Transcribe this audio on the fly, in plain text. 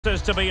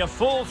promises to be a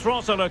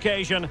full-throttle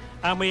occasion,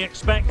 and we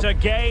expect a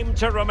game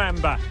to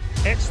remember.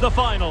 It's the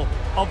final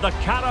of the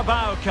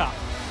Carabao Cup.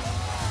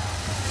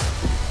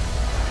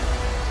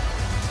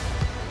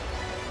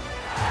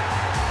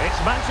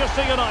 It's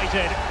Manchester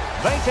United.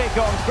 They take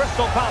on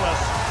Crystal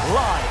Palace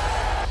live.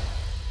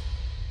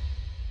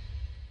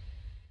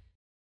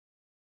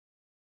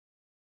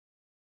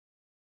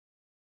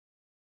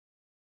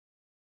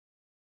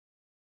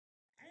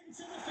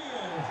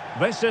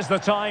 This is the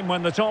time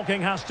when the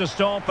talking has to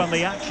stop and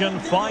the action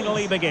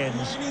finally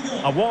begins.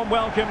 A warm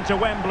welcome to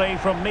Wembley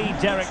from me,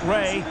 Derek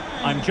Ray.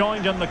 I'm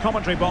joined in the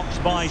commentary box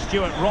by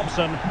Stuart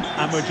Robson,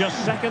 and we're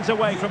just seconds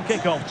away from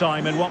kick-off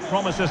time in what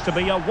promises to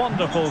be a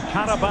wonderful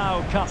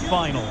Carabao Cup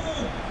final.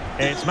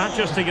 It's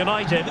Manchester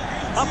United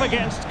up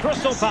against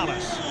Crystal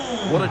Palace.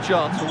 What a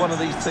chance for one of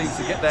these teams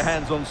to get their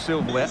hands on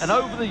silverware. And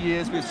over the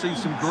years, we've seen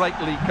some great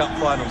League Cup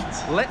finals.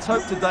 Let's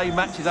hope today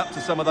matches up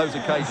to some of those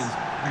occasions.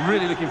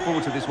 Really looking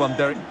forward to this one,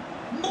 Derek.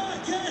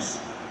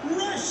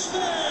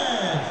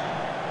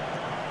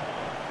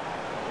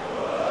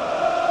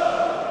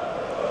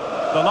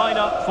 The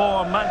lineup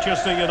for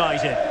Manchester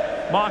United.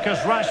 Marcus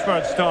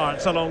Rashford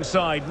starts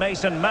alongside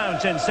Mason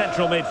Mount in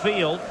central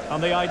midfield,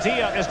 and the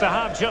idea is to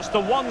have just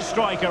the one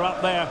striker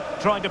up there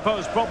trying to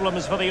pose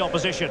problems for the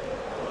opposition.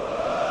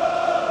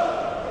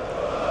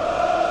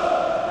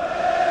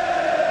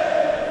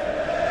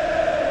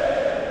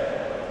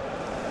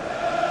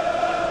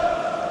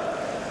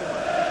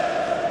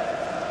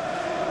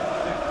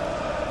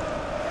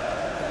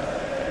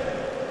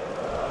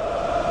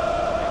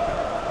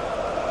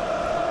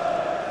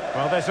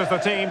 Well, this is the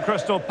team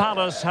Crystal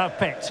Palace have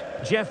picked.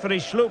 Jeffrey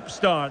Schlupp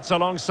starts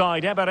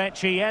alongside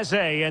Eberechi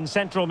Eze in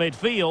central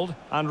midfield,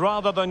 and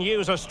rather than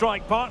use a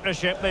strike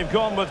partnership, they've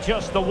gone with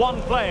just the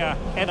one player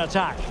in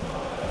attack.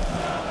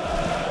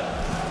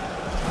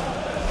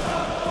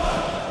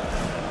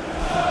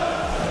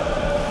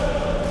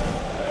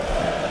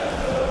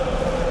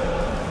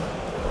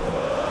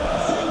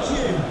 Thank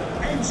you.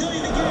 Enjoy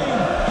the game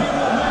here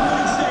at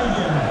Wembley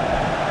Stadium.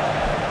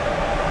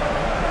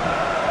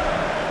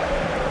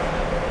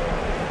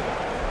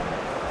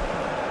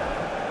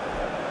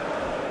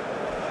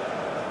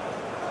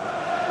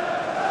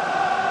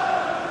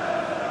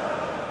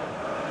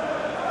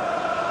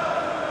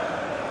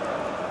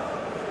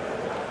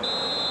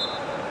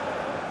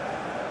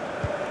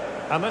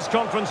 And this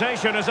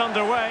confrontation is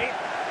underway.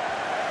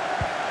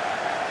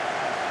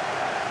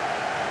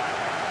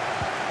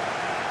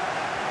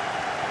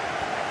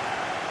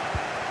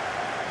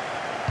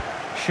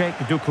 Sheikh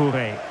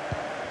Doucouré.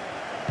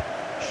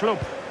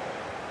 Schlupp.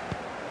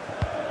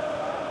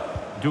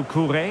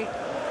 Doucouré.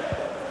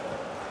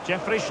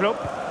 Jeffrey Schlupp.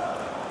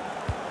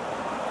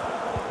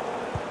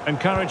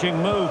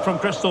 Encouraging move from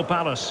Crystal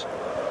Palace.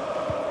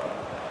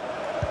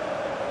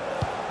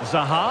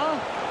 Zaha.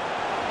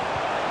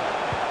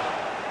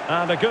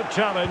 And a good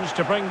challenge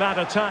to bring that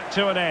attack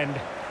to an end.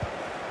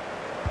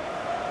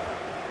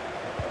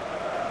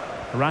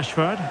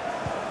 Rashford.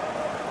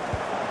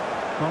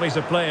 Well, he's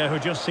a player who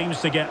just seems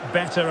to get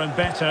better and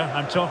better.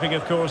 I'm talking,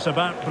 of course,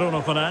 about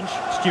Bruno Fernandes.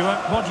 Stuart,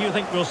 what do you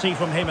think we'll see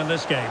from him in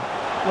this game?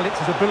 Well, it's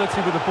his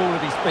ability with the ball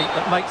at his feet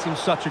that makes him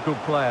such a good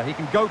player. He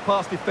can go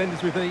past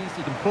defenders with ease,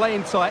 he can play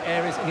in tight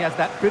areas, and he has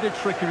that bit of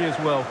trickery as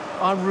well.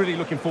 I'm really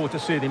looking forward to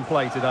seeing him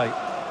play today.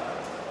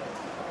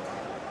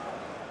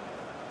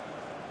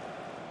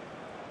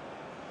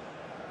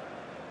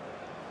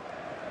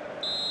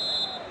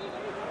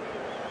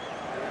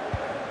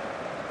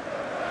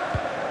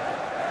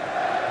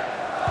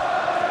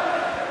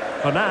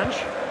 Fernandes.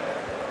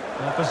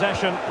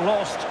 Possession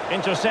lost,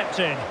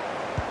 intercepted.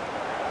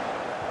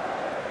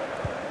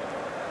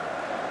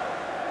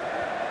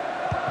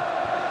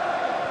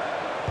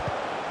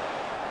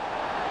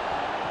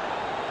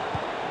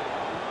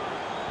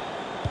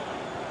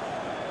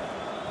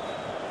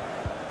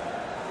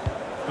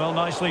 Well,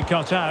 nicely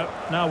cut out.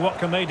 Now what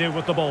can they do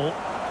with the ball?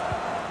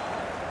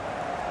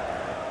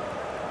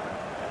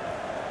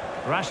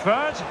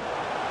 Rashford.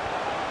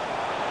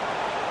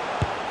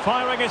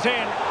 Firing it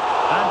in.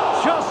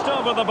 And just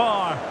over the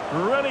bar.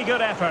 Really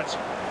good effort.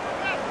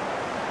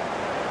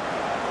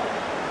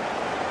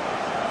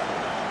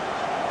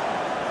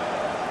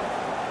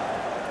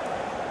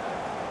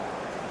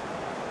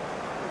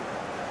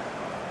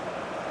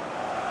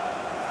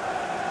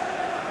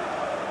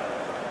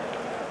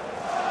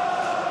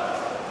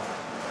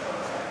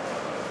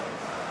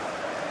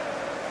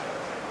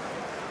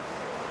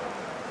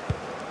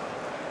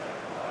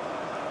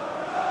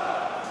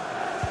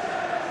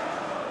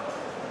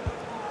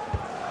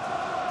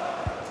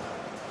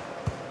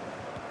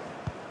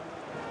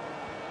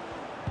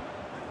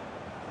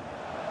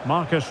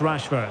 Marcus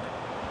Rashford.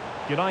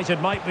 United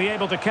might be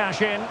able to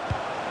cash in.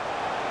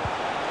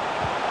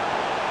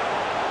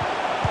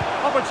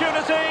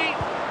 Opportunity!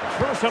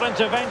 Crucial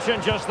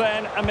intervention just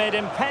then amid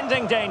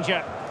impending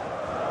danger.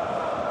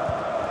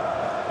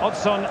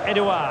 Odson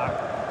Edouard.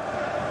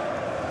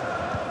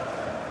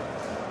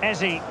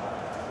 Eze.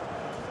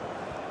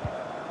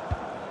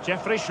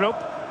 Jeffrey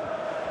Schlupp.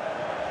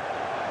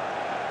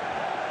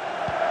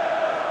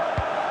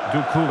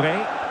 Doucouré.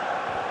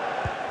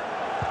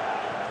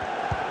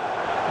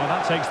 Well,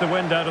 that takes the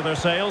wind out of their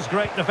sails.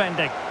 Great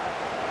defending.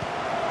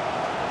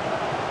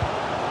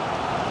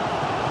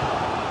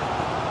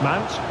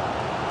 Mount.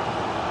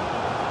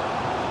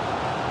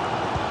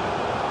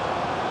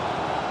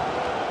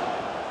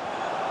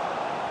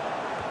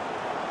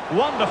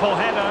 Wonderful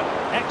header.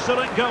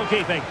 Excellent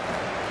goalkeeping.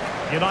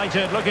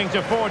 United looking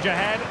to forge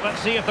ahead. Let's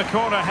see if the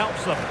corner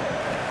helps them.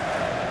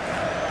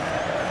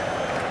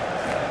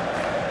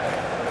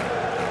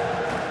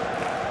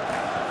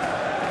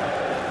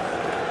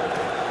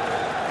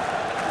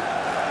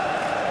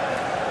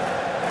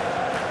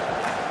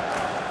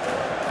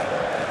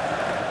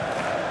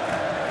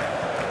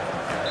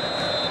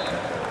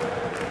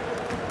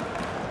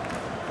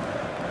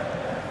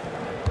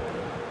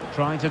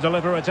 Trying to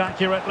deliver it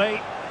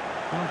accurately.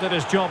 And did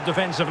his job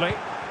defensively.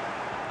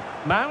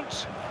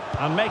 Mount.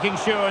 And making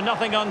sure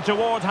nothing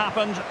untoward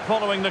happened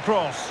following the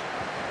cross.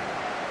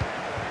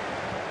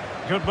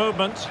 Good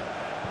movement.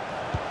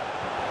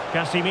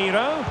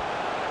 Casemiro.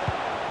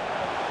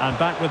 And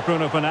back with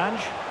Bruno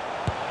Fernandes.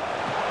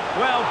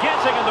 Well,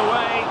 getting in the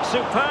way.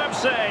 Superb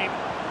save.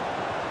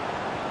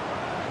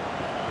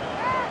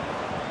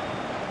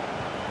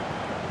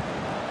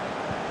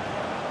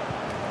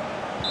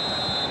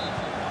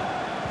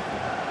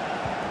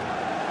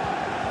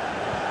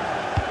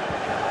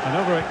 And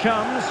over it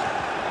comes.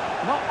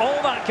 Not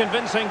all that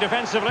convincing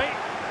defensively.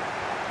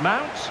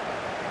 Mount.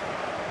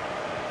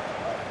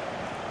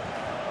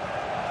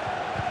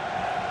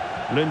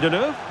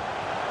 Lindelof.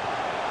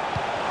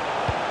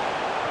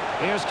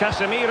 Here's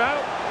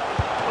Casemiro.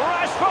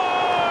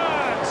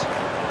 Rashford!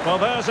 Well,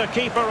 there's a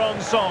keeper on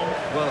song.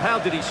 Well, how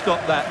did he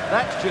stop that?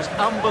 That's just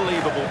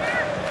unbelievable.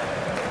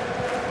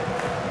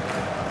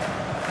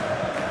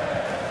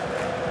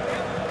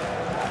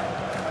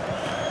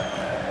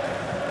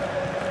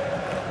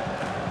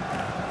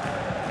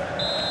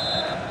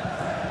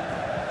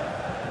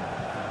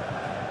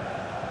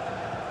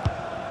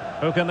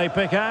 Who can they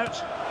pick out?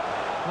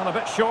 Well, a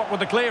bit short with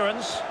the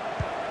clearance.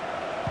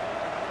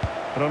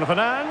 Bruno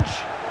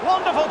Fernandes.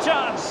 Wonderful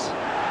chance.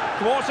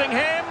 Thwarting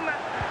him.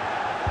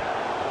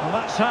 Well,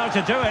 that's how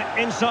to do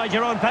it inside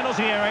your own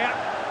penalty area.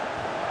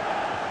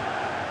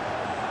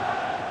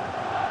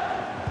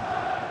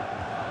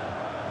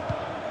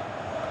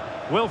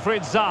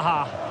 Wilfried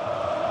Zaha.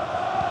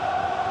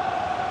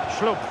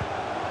 Schlupp.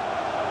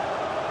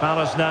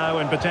 Palace now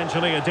in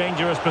potentially a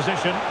dangerous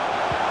position.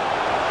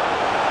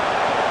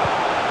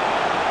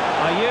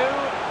 Are you?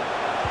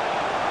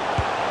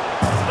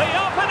 The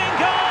opening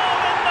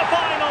goal in the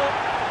final.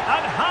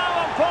 And how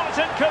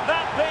important could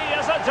that be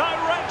as a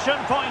direction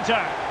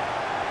pointer?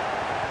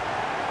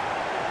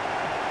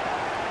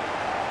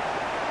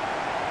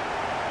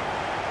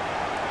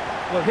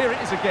 Well, here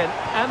it is again,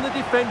 and the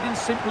defending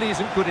simply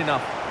isn't good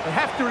enough. They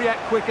have to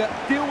react quicker,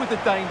 deal with the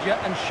danger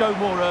and show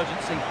more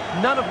urgency,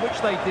 none of which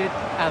they did,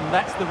 and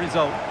that's the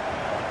result.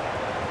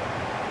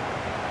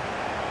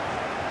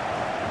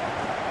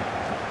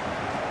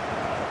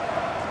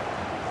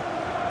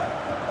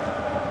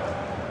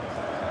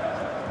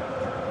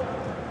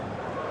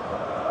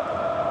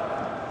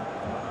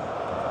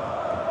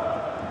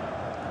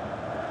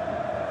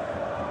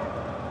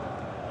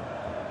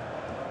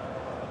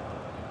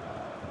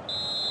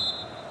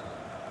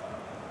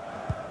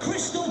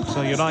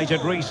 So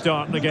United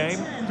restart the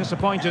game.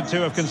 Disappointed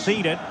to have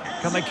conceded.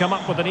 Can they come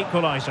up with an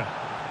equaliser?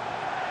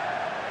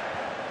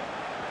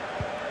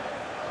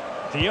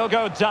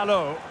 Diogo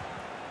Dalot.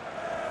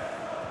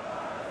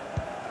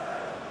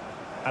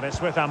 And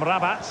it's with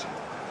Amrabat.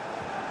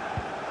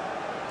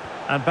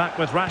 And back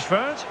with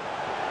Rashford.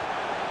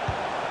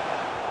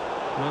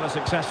 Well, a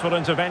successful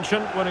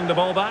intervention, winning the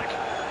ball back.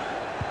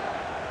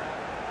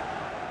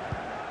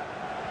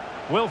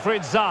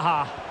 Wilfried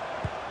Zaha.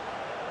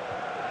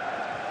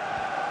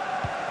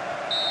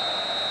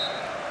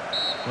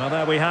 Well,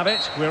 there we have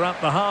it. We're at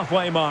the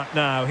halfway mark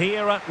now,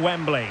 here at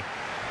Wembley.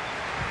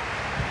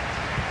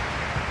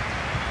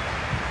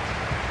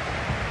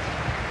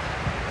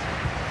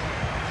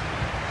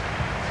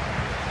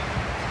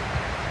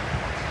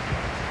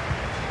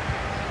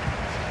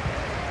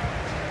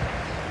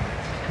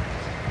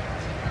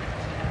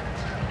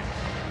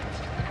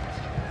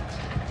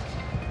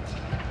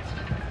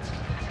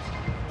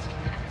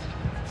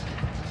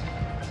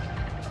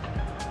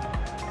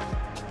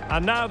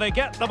 And now they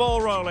get the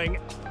ball rolling.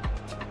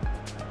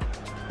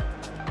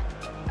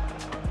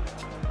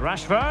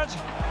 Rashford.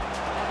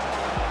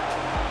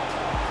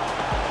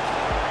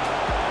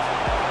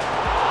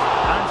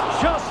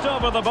 And just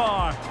over the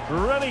bar.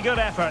 Really good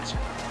effort.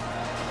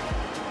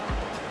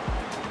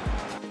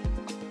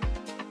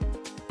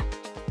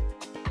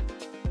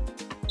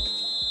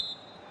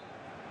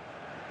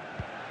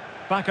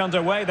 Back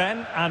underway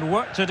then, and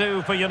work to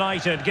do for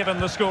United given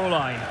the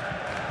scoreline.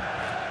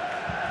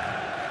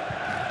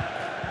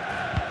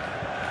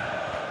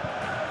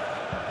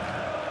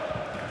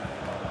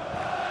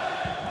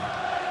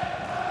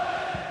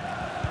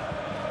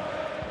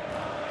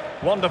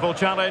 Wonderful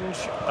challenge,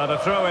 and a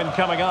throw-in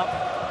coming up.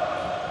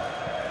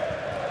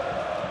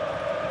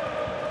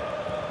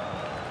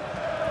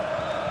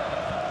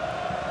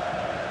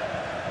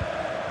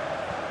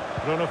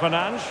 Bruno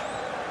Fernandes.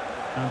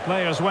 And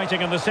players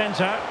waiting in the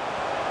centre.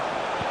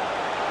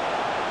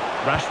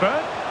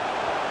 Rashford.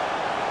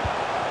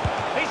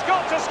 He's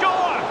got to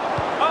score!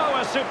 Oh,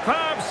 a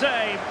superb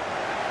save.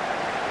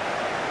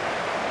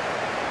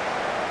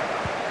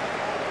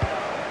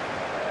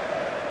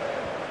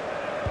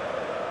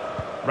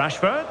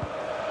 Rashford.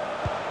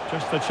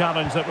 Just the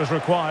challenge that was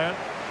required.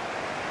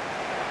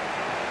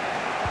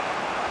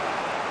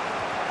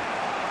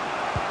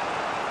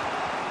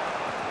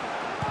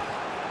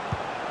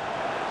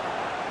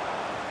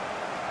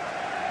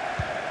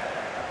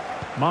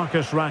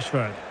 Marcus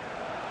Rashford.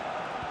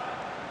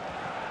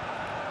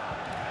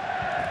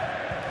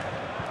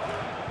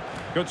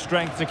 Good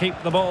strength to keep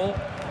the ball.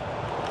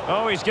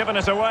 Oh, he's given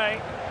us away.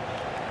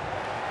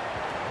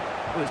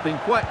 Well, it's been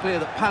quite clear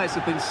that Palace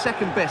have been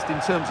second best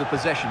in terms of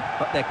possession,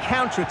 but their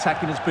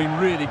counter-attacking has been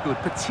really good,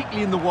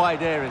 particularly in the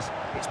wide areas.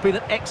 It's been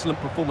an excellent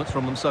performance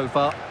from them so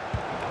far.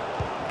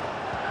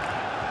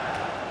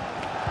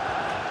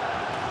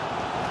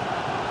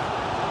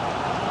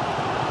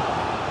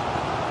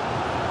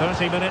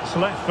 "30 minutes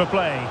left for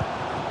play."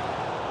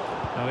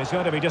 Well, he's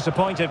going to be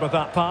disappointed with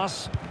that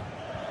pass.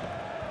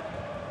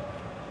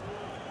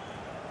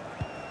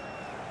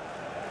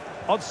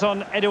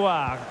 Hudson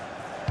Edouard.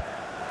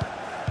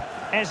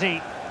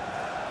 Eze.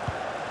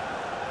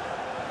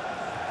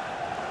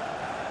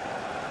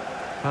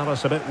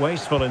 Palace a bit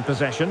wasteful in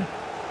possession.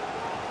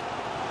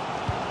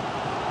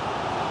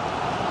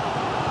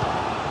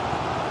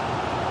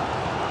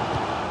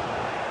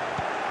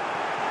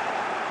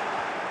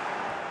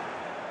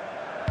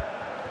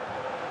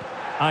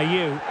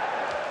 Ayew.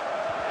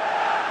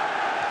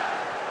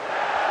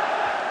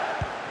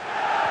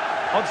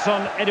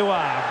 Hudson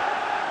Edouard.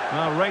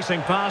 Well,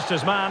 racing past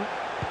his man.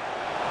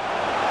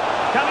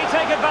 Can he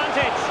take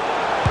advantage?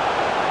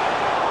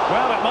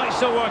 Well, it might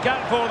still work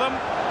out for them.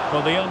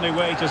 Well, the only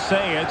way to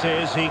say it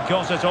is he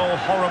got it all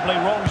horribly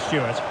wrong,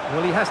 Stuart.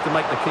 Well, he has to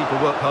make the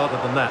keeper work harder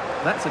than that.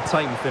 That's a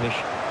tame finish.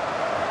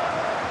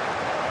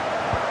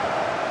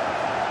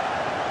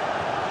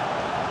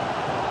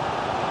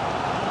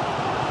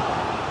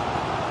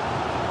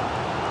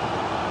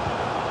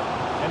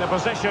 In a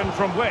position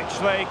from which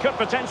they could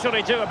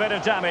potentially do a bit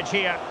of damage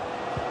here.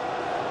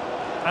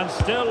 And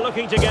still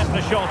looking to get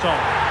the shot on.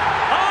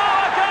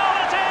 Oh, a goal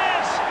it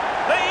is!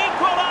 The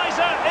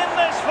equaliser in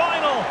this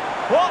final.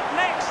 What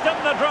next in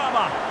the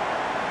drama?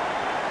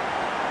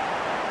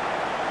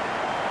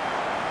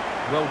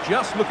 Well,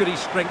 just look at his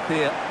strength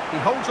here. He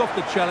holds off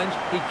the challenge,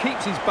 he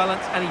keeps his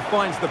balance, and he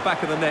finds the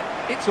back of the net.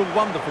 It's a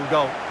wonderful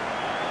goal.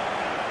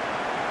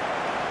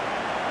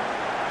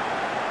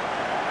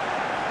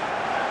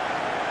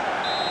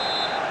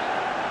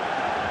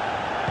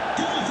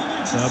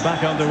 So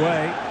back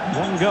underway.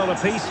 One goal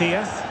apiece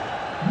here.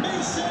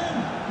 Mason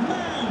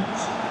Mount.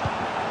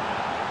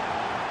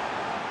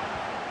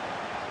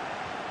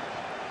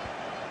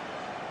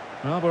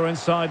 Well, we're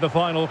inside the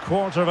final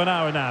quarter of an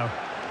hour now.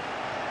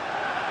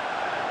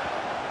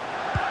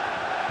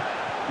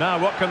 Now,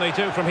 what can they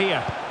do from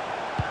here?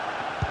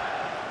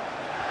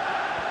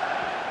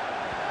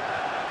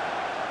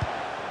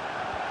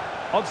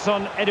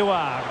 Hudson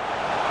Edouard.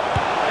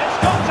 It's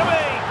got to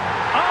be!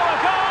 Oh, a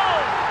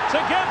goal! To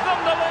give them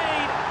the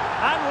lead!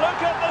 And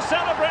look at the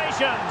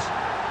celebrations!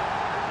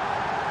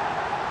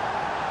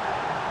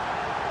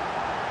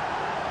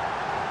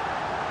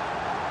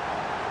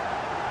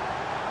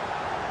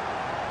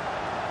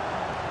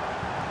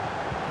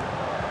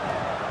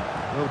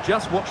 Well,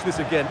 just watch this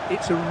again.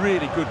 It's a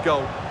really good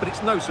goal, but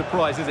it's no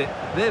surprise, is it?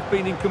 They've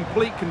been in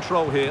complete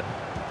control here.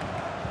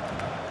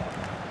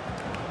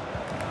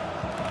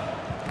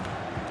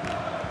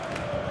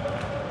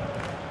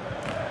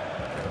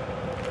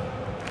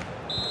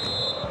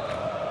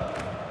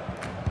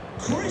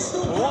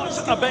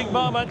 What a big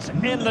moment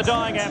in the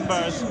dying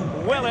embers.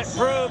 Will it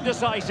prove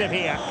decisive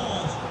here?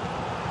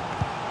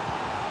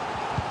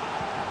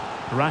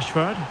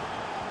 Rashford.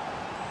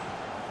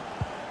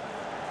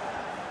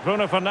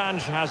 Bruno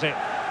Fernandes has it.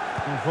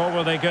 And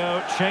forward they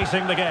go,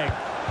 chasing the game.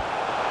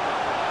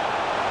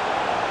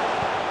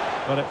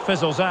 But it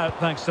fizzles out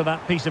thanks to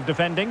that piece of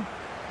defending.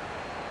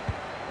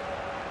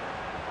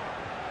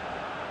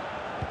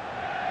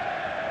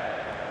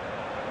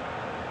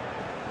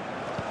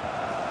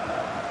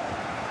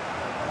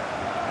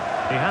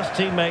 He has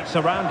teammates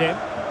around him.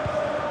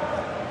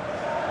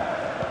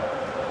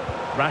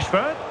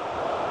 Rashford.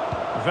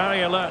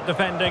 Very alert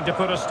defending to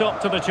put a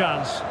stop to the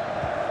chance.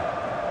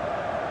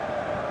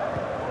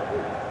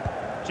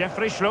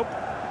 Jeffrey Schlupp.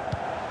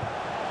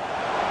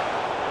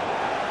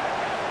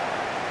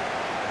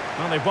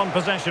 Well, they've won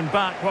possession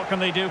back. What can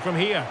they do from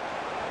here?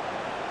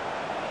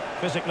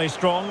 Physically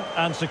strong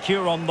and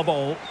secure on the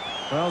ball.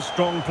 Well,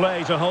 strong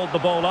play to hold the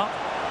ball up.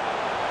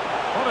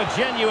 What a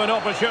genuine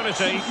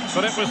opportunity,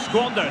 but it was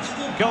squandered.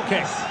 Goal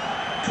kick.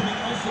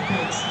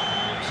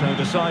 So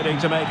deciding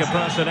to make a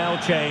personnel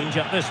change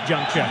at this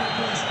juncture.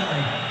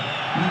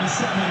 Number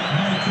 7,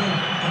 Michael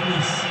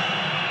Olise.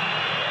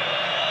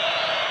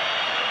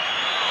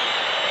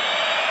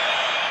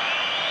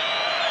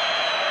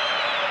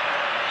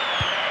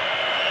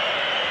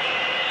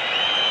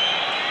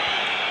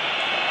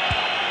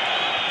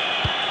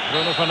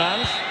 Bruno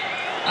Fernandes.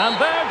 And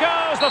there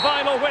goes the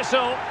final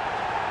whistle.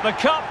 The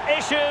cup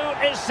issue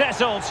is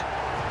settled.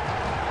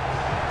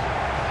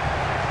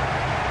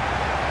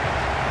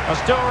 A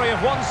story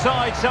of one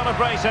side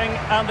celebrating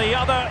and the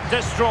other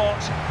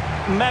distraught.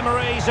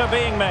 Memories are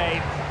being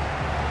made.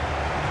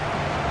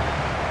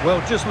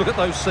 Well, just look at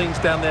those scenes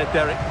down there,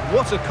 Derek.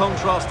 What a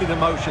contrast in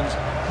emotions.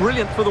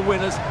 Brilliant for the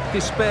winners,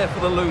 despair for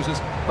the losers.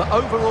 But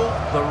overall,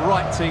 the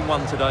right team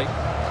won today.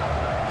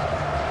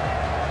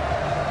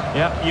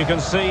 Yeah, you can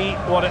see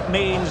what it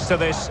means to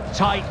this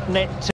tight-knit team.